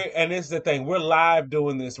with. And it's the thing, we're live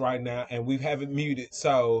doing this right now and we haven't muted.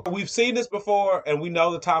 So we've seen this before and we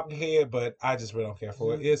know the talking head, but I just really don't care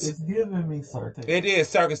for it. It's giving me circus. It is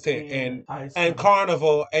circus tent and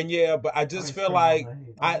carnival, and yeah, but I just feel like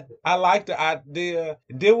I like the idea.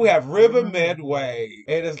 Then we have River Medway.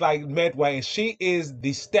 It is like Medway, and she is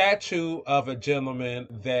the statue of a gentleman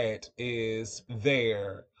that is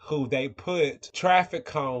there who they put traffic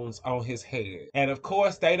cones on his head. And of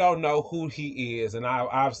course, they don't know who he is. And I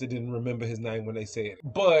obviously didn't remember his name when they said it.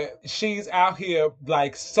 But she's out here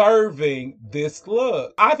like serving this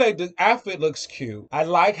look. I think the outfit looks cute. I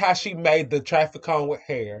like how she made the traffic cone with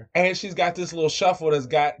hair. And she's got this little shuffle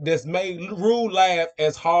that's made Rue laugh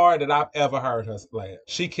as hard as I've ever heard her laugh.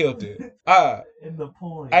 She killed it. And the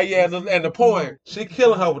point. And the point. She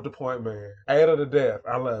killing her with the point, man. Ate her to death.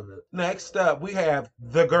 I love it. Next up, we have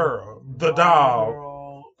the girl, the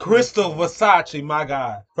doll, Crystal Versace, my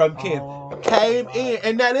God, from Ken, came in.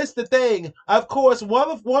 And that is the thing. Of course,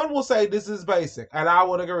 one will say this is basic, and I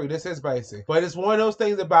would agree, this is basic. But it's one of those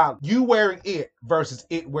things about you wearing it versus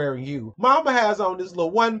it wearing you. Mama has on this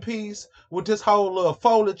little one piece with this whole little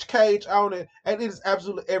foliage cage on it, and it is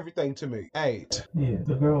absolutely everything to me. 8. Yeah,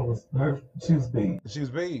 the girl was she was beat. She was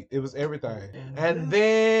beat. It was everything. And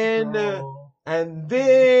then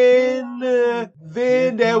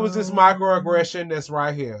there was this microaggression that's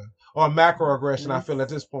right here. Or macroaggression, I feel at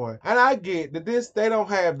this point. And I get that they don't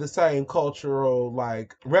have the same cultural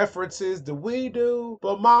like references that we do.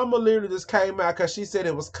 But Mama literally just came out because she said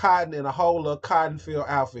it was cotton in a whole little cotton field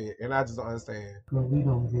outfit. And I just don't understand. But we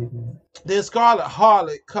don't get it. Then Scarlet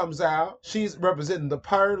Harlot comes out. She's representing the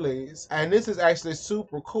Pearlies. And this is actually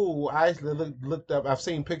super cool. I actually looked up. I've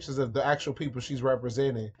seen pictures of the actual people she's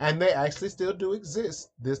representing. And they actually still do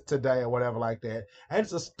exist this today or whatever like that. And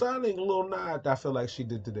it's a stunning little nod I feel like she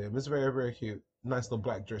did to them. It's very, very cute. Nice little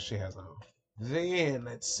black dress she has on. Then,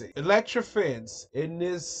 let's see. Electra Fence in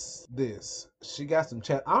this. She got some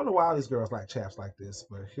chaps. I don't know why all these girls like chaps like this,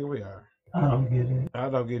 but here we are. I don't get it. I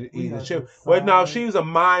don't get it either. Well, no, she was a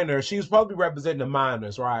minor. She was probably representing the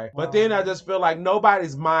minors, right? But then I just feel like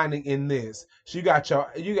nobody's mining in this. You got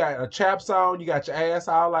a chaps on, you got your ass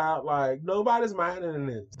all out, like nobody's mining in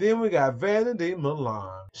this. Then we got Vanity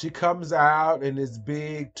Milan. She comes out in this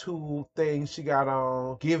big tool thing she got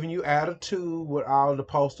on, giving you attitude with all the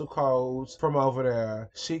postal codes from over there.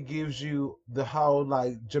 She gives you the whole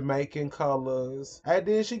like Jamaican colors, and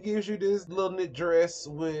then she gives you this little knit dress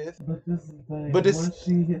with. But once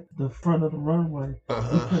she hit the front of the runway, you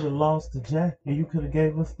could have lost the jacket and you could have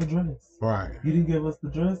gave us the dress. Right. You didn't give us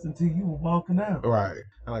the dress until you were walking out. Right.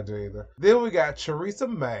 I like that either. Then we got Theresa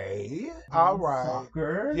May. All right.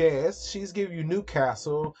 Soccer. Yes, she's giving you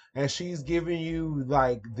Newcastle, and she's giving you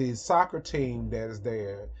like the soccer team that is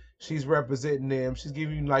there. She's representing them. She's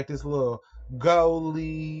giving you like this little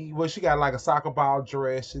goalie. Well, she got like a soccer ball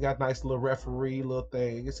dress. She got a nice little referee little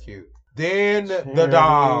thing. It's cute. Then the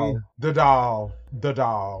doll,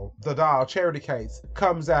 Charity Case,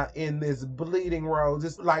 comes out in this bleeding rose.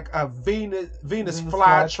 It's like a Venus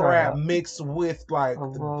flytrap mixed with like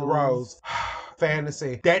the rose.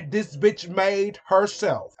 Fantasy that this bitch made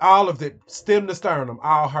herself. All of it, stem to sternum,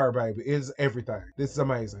 all her, baby. It's everything. This is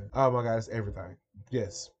amazing. Oh my God, it's everything.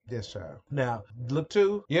 Yes, child. Now, look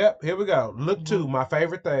 2. Yep, here we go. Look 2, my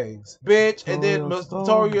favorite things. Bitch, and then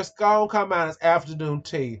Victoria Scone come out as afternoon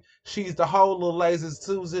tea. She's the whole little lazy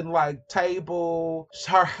Susan like table.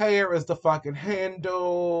 Her hair is the fucking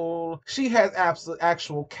handle. She has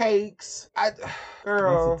actual cakes.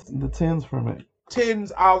 Girl. The tins from it.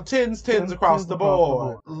 Tins across the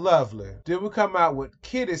board. Lovely. Then we come out with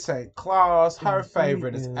Kitty St. Claus. Her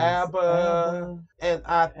favorite is ABBA. And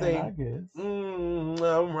I think,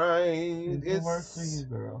 all right. It works for you,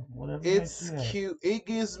 girl. Whatever it's cute. It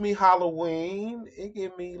gives me Halloween. It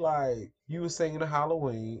gives me like you were singing a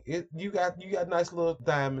Halloween. You got nice little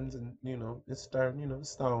diamonds, and it's it's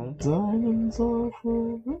stoned. Diamonds are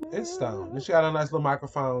forever. It's stoned. And she got a nice little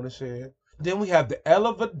microphone and shit. Then we have the L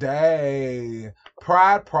of a Day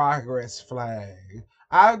Pride Progress flag.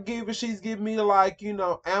 She's giving me like,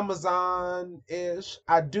 Amazon-ish.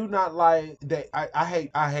 I do not like that. I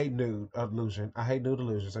hate nude illusion. I hate nude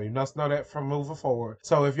illusion. So you must know that from moving forward.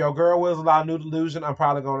 So if your girl wears a lot of nude illusion, I'm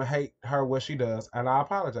probably going to hate her what she does. And I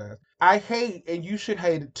apologize. I hate, and you should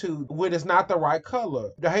hate it too, when it's not the right color.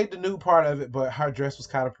 I hate the nude part of it, but her dress was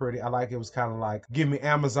kind of pretty. I like it was kind of like, give me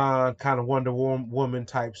Amazon kind of Wonder Woman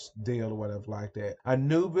type deal or whatever like that.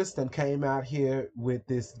 Anubis then came out here with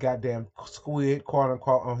this goddamn squid, quote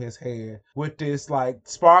unquote, on his head, with this like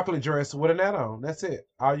sparkly dress with a net on. That's it.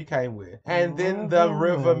 All you came with. And then the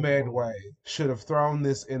River Medway. Should have thrown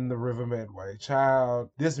this in the River Medway. Child,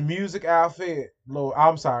 this music outfit, Lord,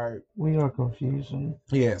 I'm sorry. We are confusion.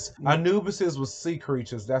 Yes. Anubis's was sea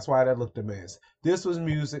creatures. That's why that looked a mess. This was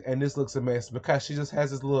music, and this looks a mess because she just has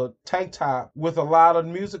this little tank top with a lot of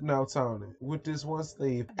music notes on it with this one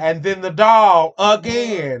sleeve. And then the doll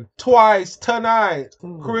again, twice tonight.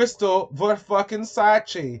 Crystal fucking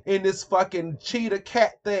Sachi in this fucking cheetah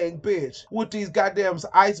cat thing, bitch, with these goddamn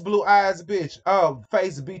ice blue eyes, bitch. Oh,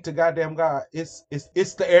 face beat to goddamn God. It's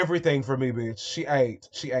the everything for me, bitch. She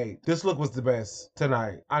ate. This look was the best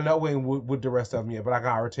tonight. I know we ain't with the rest of them yet, but I can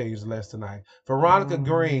already tell you the less tonight. Veronica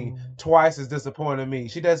Green, twice as disappointed me.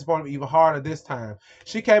 She disappointed me even harder this time.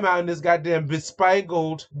 She came out in this goddamn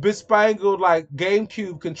bespangled like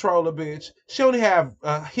GameCube controller, bitch. She only have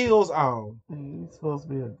heels on. You're supposed to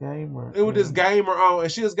be a gamer. It was this gamer on,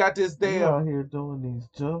 and she just got this damn. You out here doing these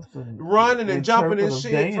jumps and running and jumping and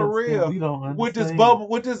shit for real. We don't understand.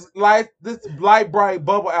 With this light bright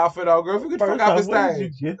bubble outfit on, girl. If you get the fuck off the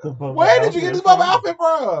stage. Where did you get this bubble outfit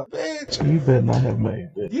from, bitch? You better not have made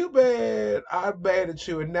it. You bet. I'm mad at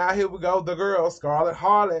you. And now here we go. The girl, Scarlett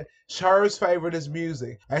Harlan. Hers favorite is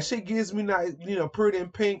music. And she gives me nice, pretty in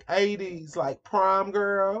pink 80s, like prom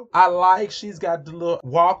girl. I like she's got the little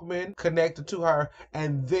Walkman connected to her.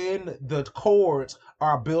 And then the cords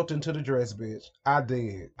are built into the dress, bitch. I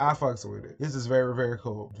did. I fucks with it. This is very, very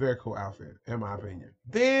cool. Very cool outfit, in my opinion.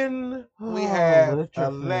 Then we have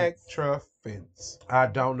Electra Fence. I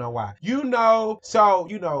don't know why. You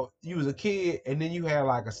was a kid and then you had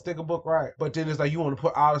like a sticker book, right? But then it's like you want to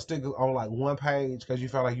put all the stickers on like one page because you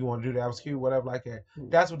felt like you want to do that. It was cute, whatever like that.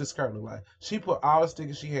 That's what this skirt looked like. She put all the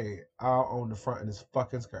stickers she had all on the front of this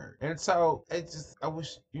fucking skirt. And so it's just, I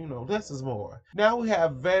wish, less is more. Now we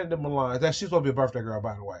have Vanity Milan. She's supposed to be a birthday girl,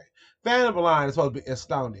 by the way. Vanity Milan is supposed to be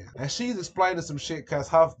Estonian. And she's explaining some shit because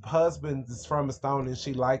her husband is from Estonia.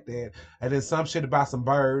 She liked that. And then some shit about some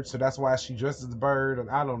birds. So that's why she dresses the bird. And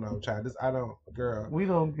I don't know, child. Girl. We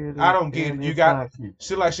don't get it. I don't get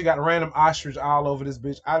it. She got random ostrich all over this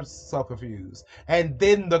bitch. I'm so confused. And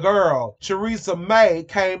then the girl, Theresa May,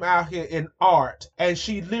 came out here in art. And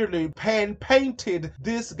she literally painted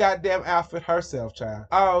this goddamn outfit herself, child.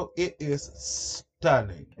 Oh, it is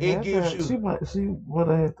stunning. It gives you. She would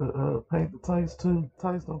have had to paint the tights too.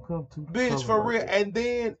 Tights don't come too. Bitch, for real. And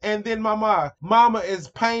then mama is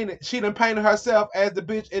painted. She done painted herself as the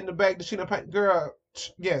bitch in the back that she done painted. Girl.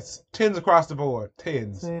 Yes, tens across the board.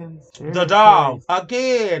 Tens. The doll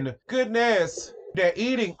again. Goodness. They're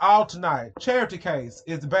eating all tonight. Charity Case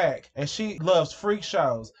is back, and she loves freak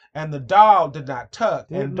shows. And the doll did not tuck,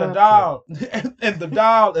 and the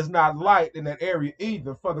doll is not light in that area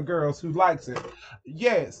either for the girls who likes it.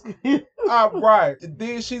 Yes, all right.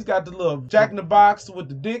 Then she's got the little Jack in the Box with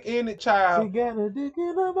the dick in it, child. She got a dick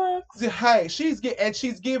in the box. Hey, she's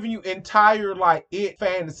giving you entire like it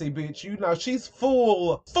fantasy, bitch. She's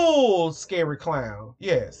full scary clown.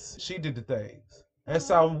 Yes, she did the things. And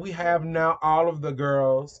so we have now all of the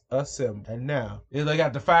girls assembled. And now they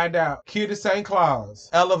got to find out Kitty St. Claus,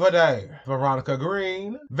 Ella Vaday, Veronica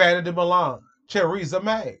Green, Vanity Milan, Theresa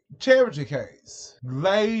May, Charity Case.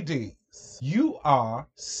 Ladies, you are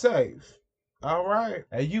safe. All right.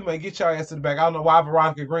 And you may get your ass in the back. I don't know why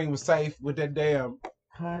Veronica Green was safe with that damn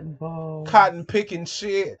cotton picking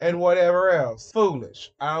shit and whatever else.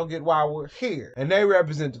 Foolish. I don't get why we're here. And they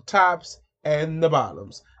represent the tops and the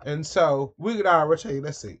bottoms. And so we could already tell you,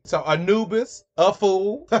 let's see. So Anubis, a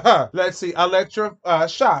fool. Let's see, Electra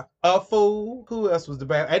Shock, a fool. Who else was the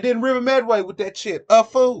bad? And then River Medway with that shit, a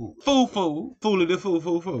fool. Fool. Fooly the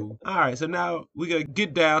fool. All right, so now we gotta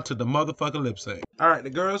get down to the motherfucking lip sync. All right, the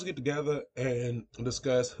girls get together and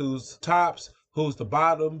discuss who's tops, who's the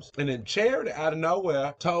bottoms. And then Charity out of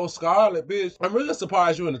nowhere told Scarlett, bitch, I'm really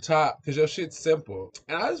surprised you in the top because your shit's simple.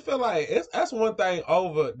 And I just feel like that's one thing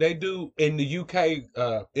they do in the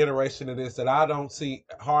UK iteration of this that I don't see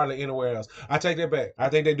hardly anywhere else. I take that back. I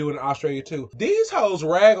think they do it in Australia too. These hoes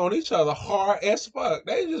rag on each other hard as fuck.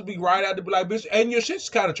 They just be right out to be like, bitch, and your shit's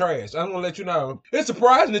kind of trash. I'm gonna let you know. It's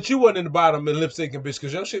surprising that you wasn't in the bottom and lip syncing, bitch,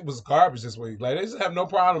 because your shit was garbage this week. Like, they just have no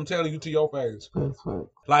problem telling you to your face. That's right.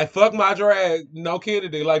 Like, fuck my drag. like no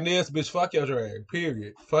Kennedy, like this bitch, fuck your drag,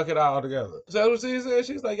 period. Fuck it all together. So that's what she said.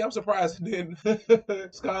 She's like, I'm surprised it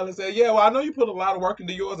didn't. Scarlett said, yeah, well, I know you put a lot of work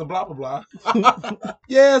into yours and blah, blah, blah.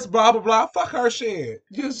 Yes, blah, blah, blah. Fuck her shit.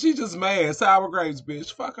 She just mad. Sour grapes,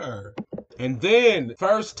 bitch. Fuck her. And then,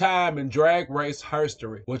 first time in Drag Race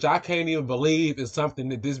history, which I can't even believe is something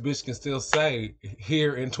that this bitch can still say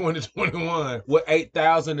here in 2021, with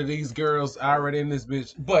 8,000 of these girls already in this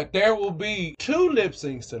bitch. But there will be 2 lip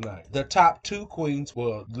syncs tonight. The top 2 queens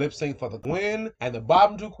will lip sync for the win, and the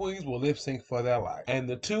bottom 2 queens will lip sync for their life. And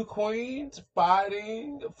the 2 queens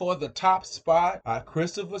fighting for the top spot are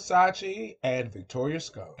Crystal Versace and Victoria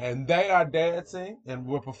Scone. And they are dancing and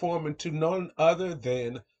we're performing to none other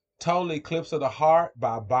than Total Eclipse of the Heart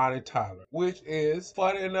by Bonnie Tyler, which is,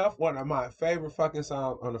 funny enough, one of my favorite fucking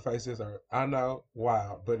songs on the face of this earth. I know,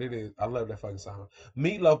 wow, but it is. I love that fucking song.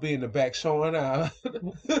 Meatloaf be in the back showing out.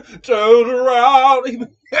 Turn around.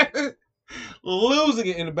 Losing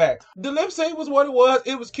it in the back. The lip sync was what it was.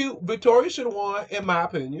 It was cute. Victoria should have won, in my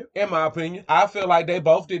opinion. I feel like they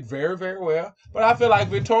both did very, very well. But I feel like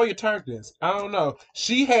Victoria turned this. I don't know.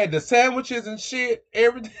 She had the sandwiches and shit.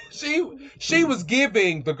 Everything. She was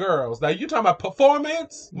giving the girls. Now you talking about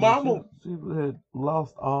performance? Mama. She had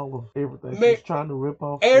lost all of everything. She was trying to rip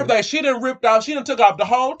off everything. She done ripped off. She done took off the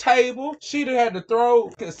whole table. She done had to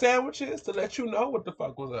throw sandwiches to let you know what the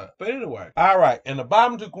fuck was up. But anyway. All right. And the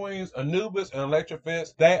bottom 2 queens, Anubis and Electra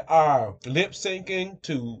Fence, they are lip syncing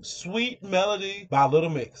to Sweet Melody by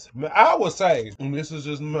Little Mix. I would say, and this is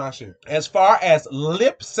just my shit, as far as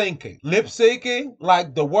lip syncing,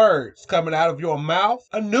 like the words coming out of your mouth,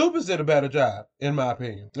 Anubis did a better job, in my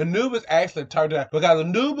opinion. Anubis actually turned it out because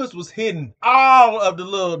Anubis was hitting all of the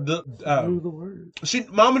little knew the words.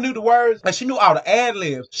 Mama knew the words, and she knew all the ad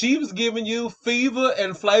libs. She was giving you fever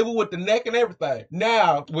and flavor with the neck and everything.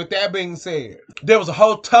 Now, with that being said, there was a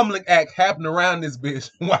whole tumbling act happening around this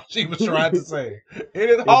bitch while she was trying to sing. It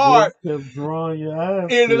is hard. Kept drawing your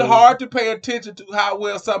eyes. It is hard to pay attention to how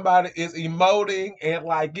well somebody is emoting and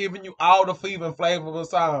like giving you all the fever and flavor of a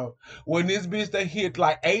song. When this bitch they hit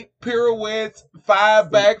like 8 pirouettes, 5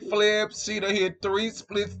 backflips, she done hit 3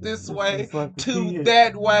 splits this way, 2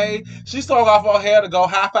 that way. She started off her hair to go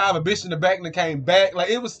high five a bitch in the back and then came back. Like,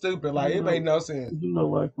 it was stupid. Like, it made no sense. You know,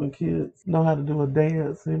 like when kids know how to do a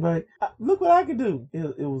dance, and like, look what I can do.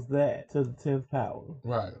 It was that to the 10th power.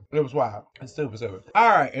 Right. It was wild. It's stupid. All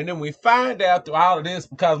right. And then we find out through all of this,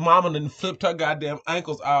 because Mama done flipped her goddamn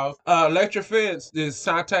ankles off. Electra Fence is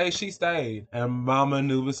Shantae, she stayed, and Mama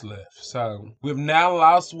Anubis left. So we've now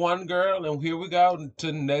lost one girl, and here we go to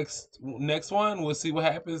the next one. We'll see what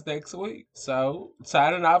happens next week. So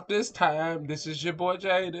signing off this time, this is your boy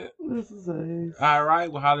Jayded. This is Ace. All right.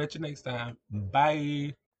 We'll holler at you next time.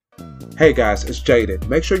 Bye. Hey guys, it's Jayded.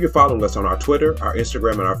 Make sure you're following us on our Twitter, our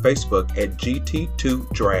Instagram, and our Facebook at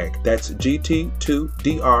GT2Drag. That's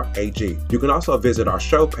GT2DRAG. You can also visit our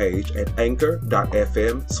show page at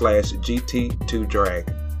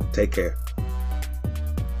anchor.fm/GT2Drag. Take care.